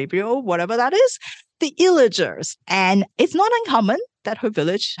 Gabriel, whatever that is, the Illagers. And it's not uncommon that her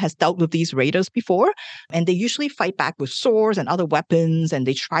village has dealt with these raiders before. And they usually fight back with swords and other weapons. And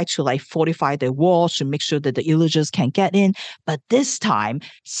they try to like fortify their walls to make sure that the Illagers can't get in. But this time,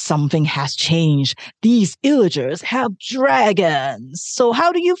 something has changed. These Illagers have dragons. So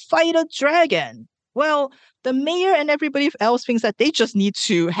how do you fight a dragon? Well, the mayor and everybody else thinks that they just need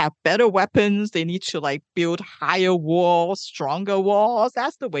to have better weapons. They need to like build higher walls, stronger walls.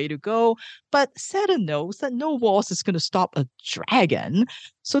 That's the way to go. But Saturn knows that no walls is going to stop a dragon.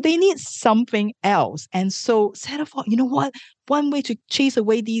 So they need something else. And so Saturn thought, you know what? One way to chase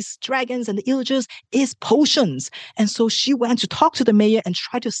away these dragons and the Illagers is potions. And so she went to talk to the mayor and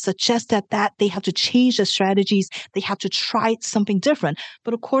try to suggest that they have to change their strategies. They have to try something different.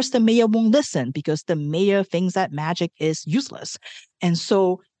 But of course, the mayor won't listen because the mayor thinks that magic is useless. And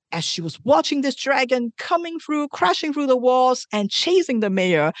so as she was watching this dragon coming through, crashing through the walls and chasing the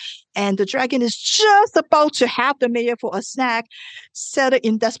mayor, and the dragon is just about to have the mayor for a snack, Saturn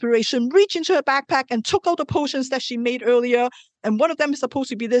in desperation reached into her backpack and took out the potions that she made earlier. And one of them is supposed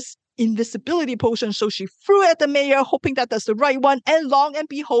to be this invisibility potion. So she threw it at the mayor, hoping that that's the right one. And long and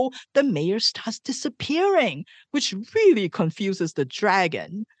behold, the mayor starts disappearing, which really confuses the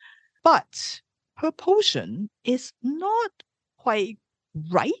dragon. But her potion is not quite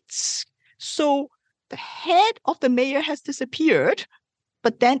right. So the head of the mayor has disappeared,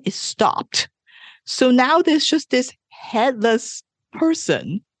 but then it stopped. So now there's just this headless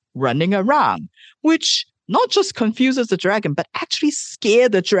person running around, which not just confuses the dragon, but actually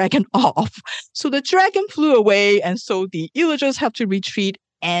scared the dragon off. So the dragon flew away, and so the Illagers have to retreat,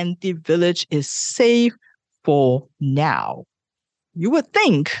 and the village is safe for now. You would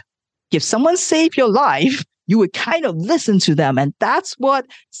think if someone saved your life, you would kind of listen to them. And that's what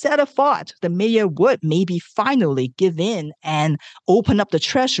Saturn thought the mayor would maybe finally give in and open up the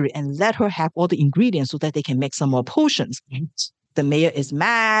treasury and let her have all the ingredients so that they can make some more potions. The mayor is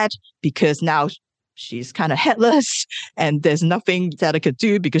mad because now she's kind of headless and there's nothing Saturn could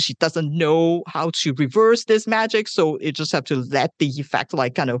do because she doesn't know how to reverse this magic. So it just have to let the effect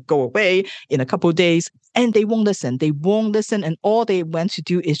like kind of go away in a couple of days. And they won't listen. They won't listen. And all they want to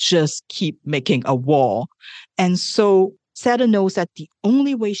do is just keep making a wall. And so Saturn knows that the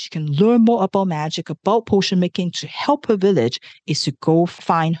only way she can learn more about magic, about potion making to help her village is to go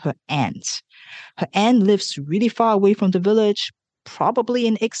find her aunt. Her aunt lives really far away from the village, probably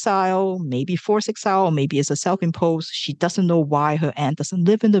in exile, maybe forced exile, or maybe it's a self-imposed. She doesn't know why her aunt doesn't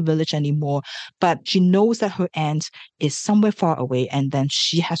live in the village anymore, but she knows that her aunt is somewhere far away, and then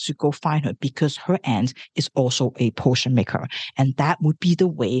she has to go find her because her aunt is also a potion maker. And that would be the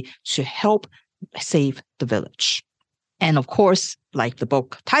way to help save the village. And of course, like the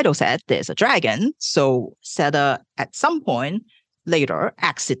book title said, there's a dragon. So Saturn at some point later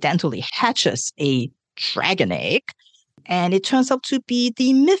accidentally hatches a dragon egg. And it turns out to be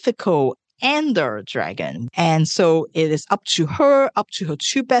the mythical Ender dragon. And so it is up to her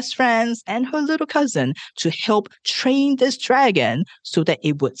two best friends, and her little cousin to help train this dragon so that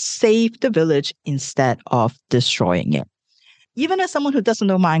it would save the village instead of destroying it. Even as someone who doesn't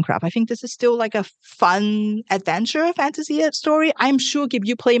know Minecraft, I think this is still like a fun adventure fantasy story. I'm sure if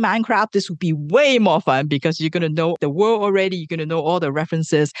you play Minecraft, this would be way more fun because you're going to know the world already. You're going to know all the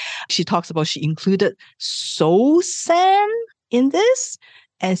references. She talks about she included soul sand in this.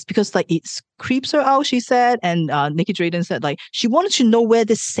 And it's because like it creeps her out, she said. And Nikki Drayden said like she wanted to know where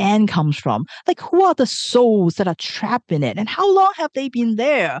this sand comes from. Like who are the souls that are trapped in it? And how long have they been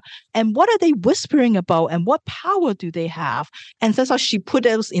there? And what are they whispering about? And what power do they have? And that's how she put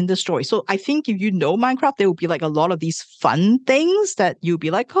those in the story. So I think if you know Minecraft, there will be like a lot of these fun things that you'll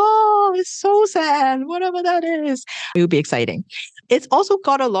be like, oh, it's soul sand, whatever that is. It will be exciting. It's also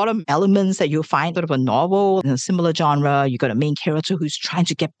got a lot of elements that you'll find sort of a novel in a similar genre. You got a main character who's trying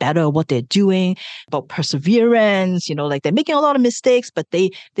to get better at what they're doing, about perseverance, like they're making a lot of mistakes, but they're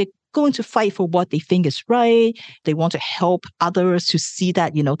going to fight for what they think is right. They want to help others to see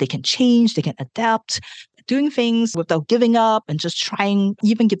that, they can change, they can adapt, doing things without giving up and just trying,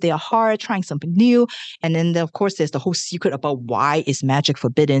 even if they are hard, trying something new. And then, of course, there's the whole secret about why is magic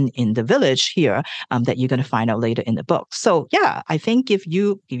forbidden in the village here that you're going to find out later in the book. So yeah, I think if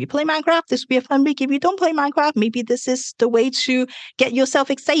you play Minecraft, this will be a fun week. If you don't play Minecraft, maybe this is the way to get yourself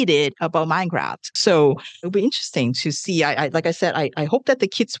excited about Minecraft. So it'll be interesting to see. Like I said, I hope that the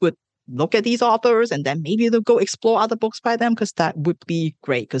kids would look at these authors and then maybe they'll go explore other books by them, because that would be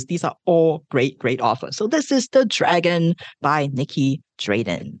great, because these are all great, great authors. So this is The Dragon by Nikki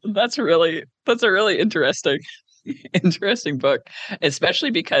Drayden. That's a really interesting book,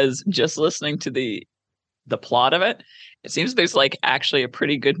 especially because just listening to the plot of it, it seems there's like actually a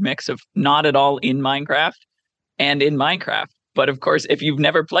pretty good mix of not at all in Minecraft and in Minecraft. But of course, if you've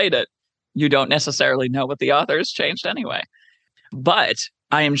never played it, you don't necessarily know what the authors changed anyway. But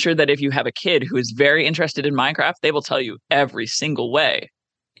I am sure that if you have a kid who is very interested in Minecraft, they will tell you every single way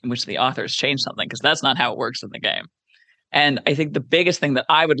in which the authors changed something, because that's not how it works in the game. And I think the biggest thing that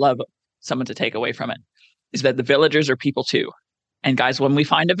I would love someone to take away from it is that the villagers are people too. And guys, when we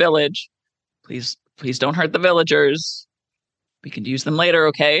find a village, please don't hurt the villagers. We can use them later,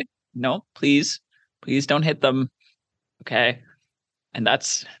 okay? No, please don't hit them, okay? And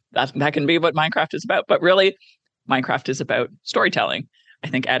that can be what Minecraft is about. But really, Minecraft is about storytelling, I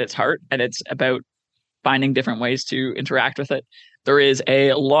think, at its heart, and it's about finding different ways to interact with it. There is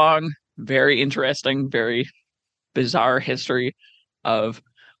a long, very interesting, very bizarre history of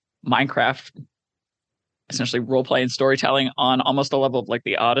Minecraft, essentially role-play and storytelling on almost a level of like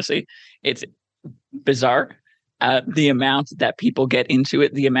the Odyssey. It's bizarre. The amount that people get into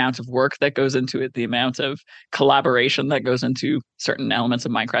it, the amount of work that goes into it, the amount of collaboration that goes into certain elements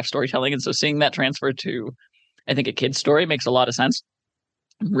of Minecraft storytelling. And so seeing that transfer to, I think, a kid's story makes a lot of sense.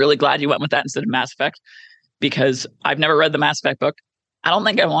 I'm really glad you went with that instead of Mass Effect, because I've never read the Mass Effect book. I don't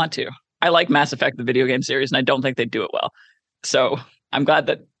think I want to. I like Mass Effect, the video game series, and I don't think they do it well. So I'm glad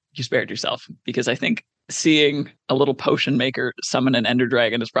that you spared yourself, because I think seeing a little potion maker summon an Ender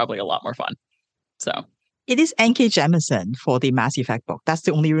Dragon is probably a lot more fun. So it is N.K. Jemisin for the Mass Effect book. That's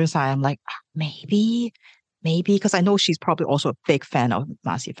the only reason I'm like, maybe, because I know she's probably also a big fan of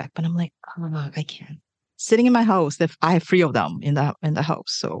Mass Effect, but I'm like, I can't. Sitting in my house, I have 3 of them in the house.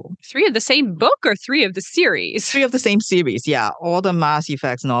 So 3 of the same book or 3 of the series? 3 of the same series, yeah. All the Mass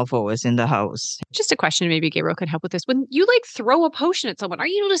Effect novel is in the house. Just a question, maybe Gabriel could help with this. When you like throw a potion at someone, are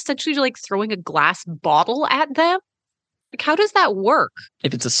you essentially like throwing a glass bottle at them? Like, how does that work?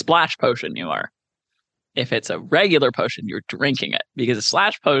 If it's a splash potion, you are. If it's a regular potion, you're drinking it, because a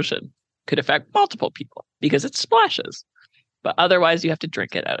splash potion could affect multiple people because it splashes. But otherwise, you have to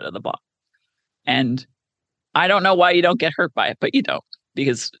drink it out of the bottle. And I don't know why you don't get hurt by it, but you don't,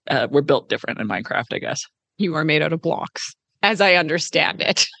 because we're built different in Minecraft, I guess. You are made out of blocks, as I understand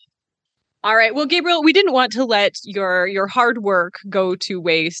it. All right. Well, Gabriel, we didn't want to let your hard work go to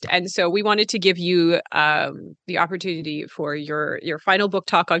waste. And so we wanted to give you the opportunity for your final book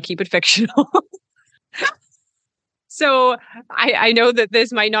talk on Keep It Fictional. So I know that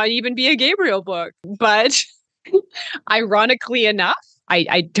this might not even be a Gabriel book, but ironically enough,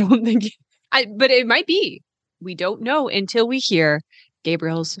 I don't think, but it might be. We don't know until we hear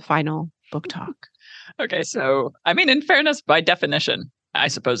Gabriel's final book talk. Okay, so, I mean, in fairness, by definition, I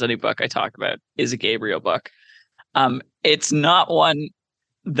suppose any book I talk about is a Gabriel book. It's not one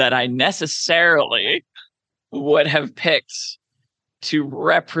that I necessarily would have picked to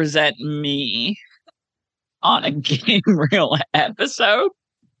represent me on a Gabriel episode,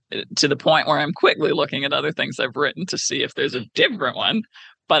 to the point where I'm quickly looking at other things I've written to see if there's a different one.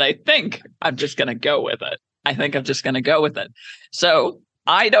 But I think I'm just going to go with it. So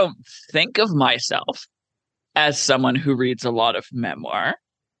I don't think of myself as someone who reads a lot of memoir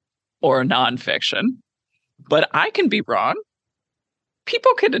or nonfiction, but I can be wrong.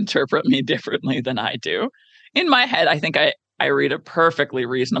 People can interpret me differently than I do. In my head, I think I read a perfectly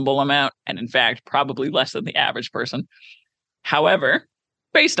reasonable amount, and in fact, probably less than the average person. However,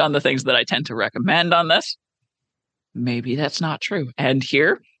 based on the things that I tend to recommend on this, maybe that's not true. And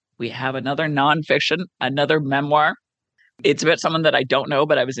here we have another nonfiction, another memoir. It's about someone that I don't know,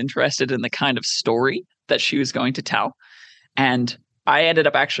 but I was interested in the kind of story that she was going to tell. And I ended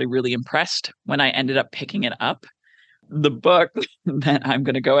up actually really impressed when I ended up picking it up. The book that I'm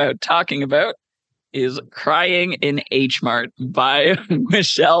going to go out talking about is Crying in H Mart by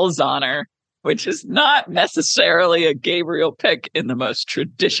Michelle Zauner, which is not necessarily a Gabriel pick in the most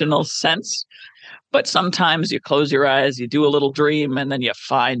traditional sense. But sometimes you close your eyes, you do a little dream, and then you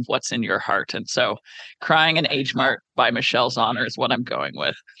find what's in your heart. And so Crying in H Mart by Michelle Zauner is what I'm going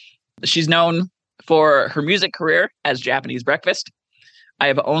with. She's known for her music career as Japanese Breakfast. I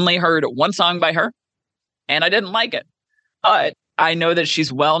have only heard one song by her, and I didn't like it. But I know that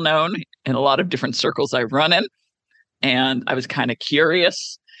she's well known in a lot of different circles I run in, and I was kind of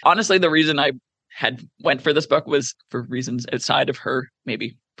curious. Honestly, the reason I had went for this book was for reasons outside of her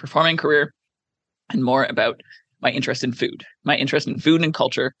maybe performing career, and more about my interest in food and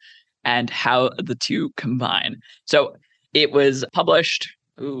culture, and how the two combine. So it was published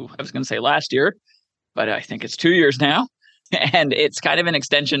I was going to say last year, but I think it's 2 years now. And it's kind of an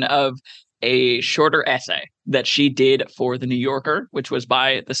extension of a shorter essay that she did for The New Yorker, which was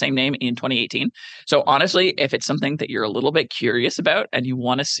by the same name in 2018. So honestly, if it's something that you're a little bit curious about and you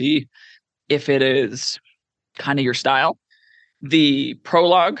want to see if it is kind of your style, the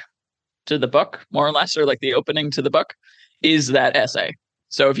prologue to the book, more or less, or like the opening to the book, is that essay.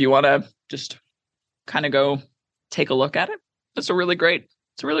 So if you want to just kind of go take a look at it, it's a really great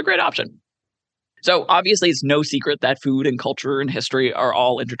option. So obviously it's no secret that food and culture and history are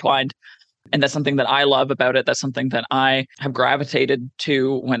all intertwined. And that's something that I love about it. That's something that I have gravitated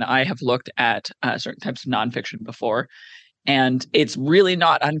to when I have looked at certain types of nonfiction before. And it's really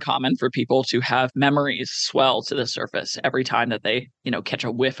not uncommon for people to have memories swell to the surface every time that they, catch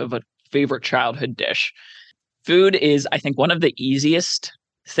a whiff of a favorite childhood dish. Food is, I think, one of the easiest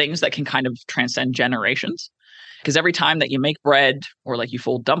things that can kind of transcend generations. Because every time that you make bread, or like you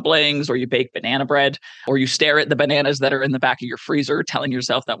fold dumplings, or you bake banana bread, or you stare at the bananas that are in the back of your freezer, telling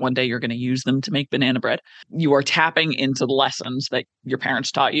yourself that one day you're going to use them to make banana bread, you are tapping into the lessons that your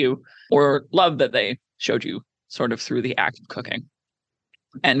parents taught you, or love that they showed you sort of through the act of cooking.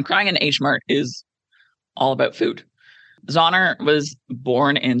 And Crying in H Mart is all about food. Zauner was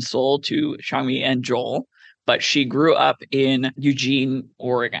born in Seoul to Changmi and Joel, but she grew up in Eugene,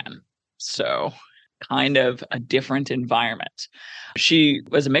 Oregon. So kind of a different environment. She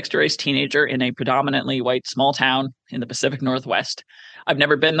was a mixed race teenager in a predominantly white small town in the Pacific Northwest. I've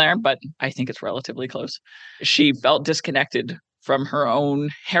never been there, but I think it's relatively close. She felt disconnected from her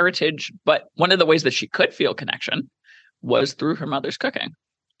own heritage, but one of the ways that she could feel connection was through her mother's cooking.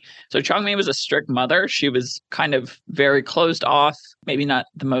 So Changmi was a strict mother. She was kind of very closed off, maybe not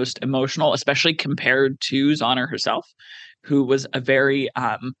the most emotional, especially compared to Zauner herself, who was a very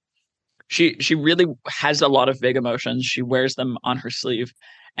She really has a lot of big emotions. She wears them on her sleeve.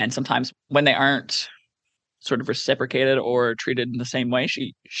 And sometimes when they aren't sort of reciprocated or treated in the same way,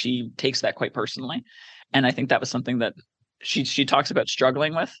 she takes that quite personally. And I think that was something that she talks about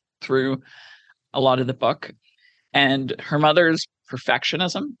struggling with through a lot of the book. And her mother's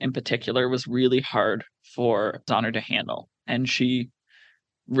perfectionism in particular was really hard for Zauner to handle. And she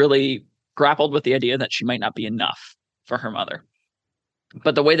really grappled with the idea that she might not be enough for her mother.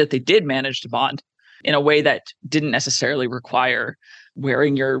 But the way that they did manage to bond in a way that didn't necessarily require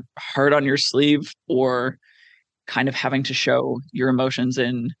wearing your heart on your sleeve or kind of having to show your emotions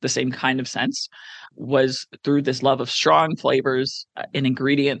in the same kind of sense was through this love of strong flavors and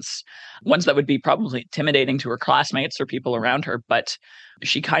ingredients, ones that would be probably intimidating to her classmates or people around her. But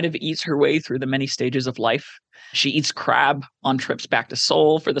she kind of eats her way through the many stages of life. She eats crab on trips back to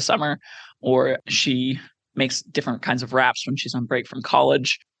Seoul for the summer, or she makes different kinds of wraps when she's on break from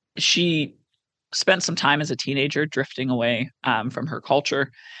college. She spent some time as a teenager drifting away from her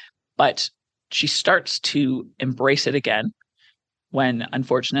culture, but she starts to embrace it again when,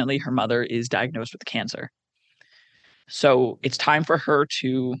 unfortunately, her mother is diagnosed with cancer. So it's time for her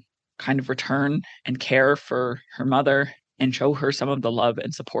to kind of return and care for her mother and show her some of the love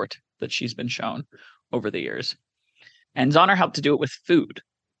and support that she's been shown over the years. And Zauner helped to do it with food,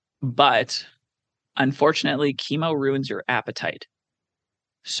 but unfortunately, chemo ruins your appetite.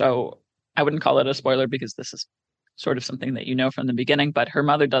 So I wouldn't call it a spoiler because this is sort of something that you know from the beginning, but her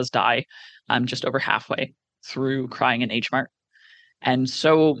mother does die just over halfway through Crying in H Mart. And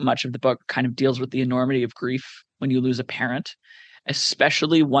so much of the book kind of deals with the enormity of grief when you lose a parent,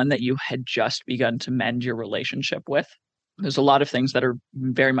 especially one that you had just begun to mend your relationship with. There's a lot of things that are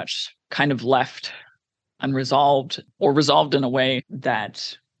very much kind of left unresolved or resolved in a way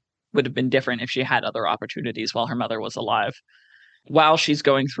that would have been different if she had other opportunities while her mother was alive. While she's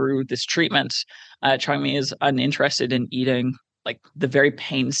going through this treatment, Changmi is uninterested in eating like the very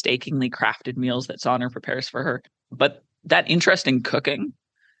painstakingly crafted meals that Zauner prepares for her. But that interest in cooking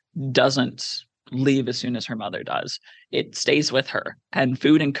doesn't leave as soon as her mother does. It stays with her, and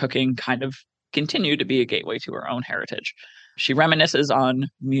food and cooking kind of continue to be a gateway to her own heritage. She reminisces on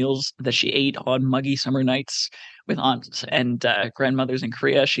meals that she ate on muggy summer nights with aunts and grandmothers in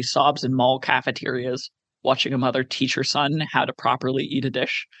Korea. She sobs in mall cafeterias, watching a mother teach her son how to properly eat a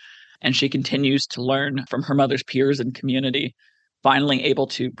dish. And she continues to learn from her mother's peers and community, finally able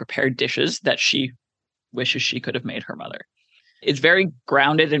to prepare dishes that she wishes she could have made her mother. It's very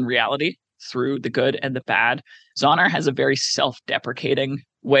grounded in reality through the good and the bad. Zauner has a very self-deprecating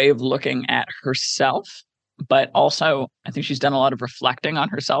way of looking at herself, but also I think she's done a lot of reflecting on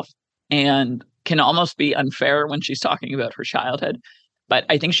herself and can almost be unfair when she's talking about her childhood. But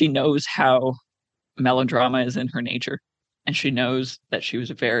I think she knows how melodrama is in her nature. And she knows that she was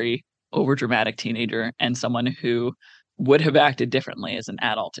a very overdramatic teenager and someone who would have acted differently as an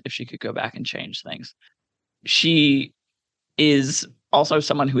adult if she could go back and change things. She is also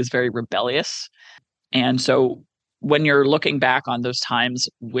someone who is very rebellious. And so when you're looking back on those times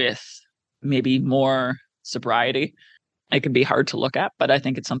with maybe more sobriety, it can be hard to look at, but I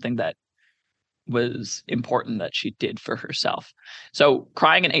think it's something that was important that she did for herself. So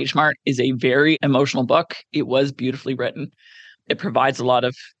Crying in H Mart is a very emotional book. It was beautifully written. It provides a lot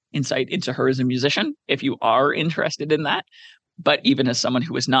of insight into her as a musician, if you are interested in that. But even as someone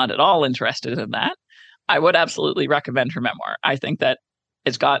who is not at all interested in that, I would absolutely recommend her memoir. I think that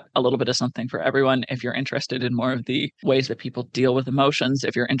it's got a little bit of something for everyone. If you're interested in more of the ways that people deal with emotions,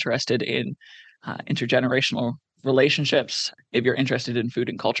 if you're interested in intergenerational relationships, if you're interested in food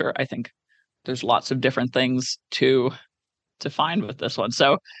and culture, I think there's lots of different things to find with this one.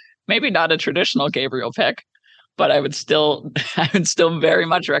 So maybe not a traditional Gabriel pick, but I would still very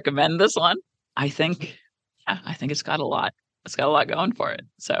much recommend this one. I think it's got a lot. It's got a lot going for it.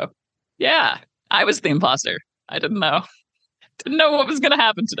 So yeah, I was the imposter. I didn't know what was going to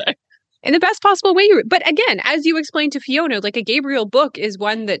happen today. In the best possible way. But again, as you explained to Fiona, like a Gabriel book is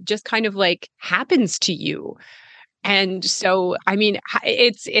one that just kind of like happens to you. And so, I mean,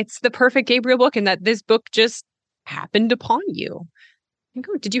 it's the perfect Gabriel book in that this book just happened upon you.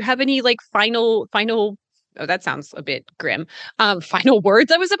 Did you have any like final, oh, that sounds a bit grim. Final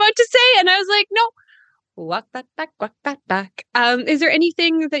words I was about to say. And I was like, no, walk that back. Is there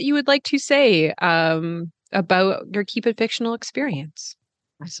anything that you would like to say about your Keep It Fictional experience?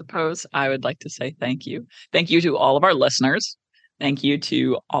 I suppose I would like to say thank you. Thank you to all of our listeners. Thank you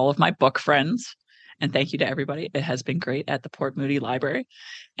to all of my book friends. And thank you to everybody. It has been great at the Port Moody Library.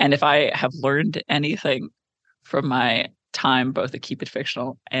 And if I have learned anything from my time, both at Keep It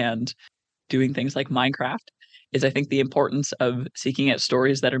Fictional and doing things like Minecraft, is I think the importance of seeking out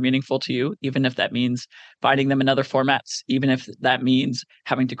stories that are meaningful to you, even if that means finding them in other formats, even if that means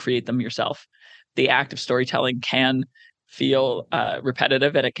having to create them yourself. The act of storytelling can feel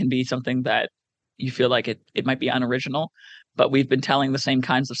repetitive, and it can be something that you feel like it might be unoriginal, but we've been telling the same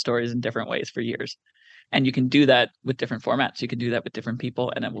kinds of stories in different ways for years. And you can do that with different formats. You can do that with different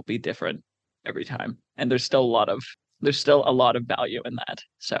people, and it will be different every time. And there's still a lot of value in that.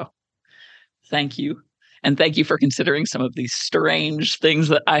 So thank you. And thank you for considering some of these strange things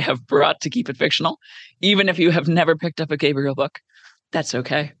that I have brought to Keep It Fictional. Even if you have never picked up a Gabriel book, that's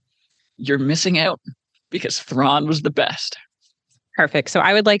okay. You're missing out because Thrawn was the best. Perfect. So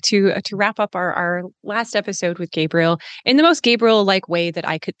I would like to wrap up our last episode with Gabriel in the most Gabriel-like way that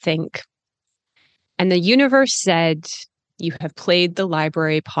I could think. And the universe said, "You have played the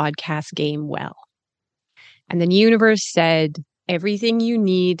library podcast game well." And the universe said, "Everything you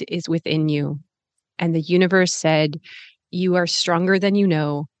need is within you." And the universe said, "You are stronger than you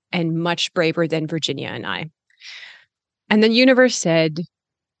know and much braver than Virginia and I." And the universe said,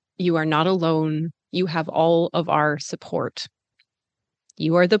 "You are not alone. You have all of our support.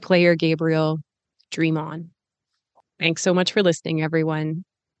 You are the player, Gabriel. Dream on." Thanks so much for listening, everyone,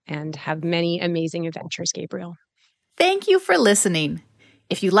 and have many amazing adventures, Gabriel. Thank you for listening.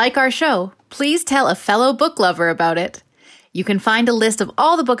 If you like our show, please tell a fellow book lover about it. You can find a list of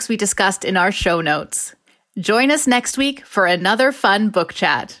all the books we discussed in our show notes. Join us next week for another fun book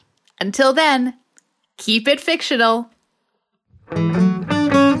chat. Until then, keep it fictional.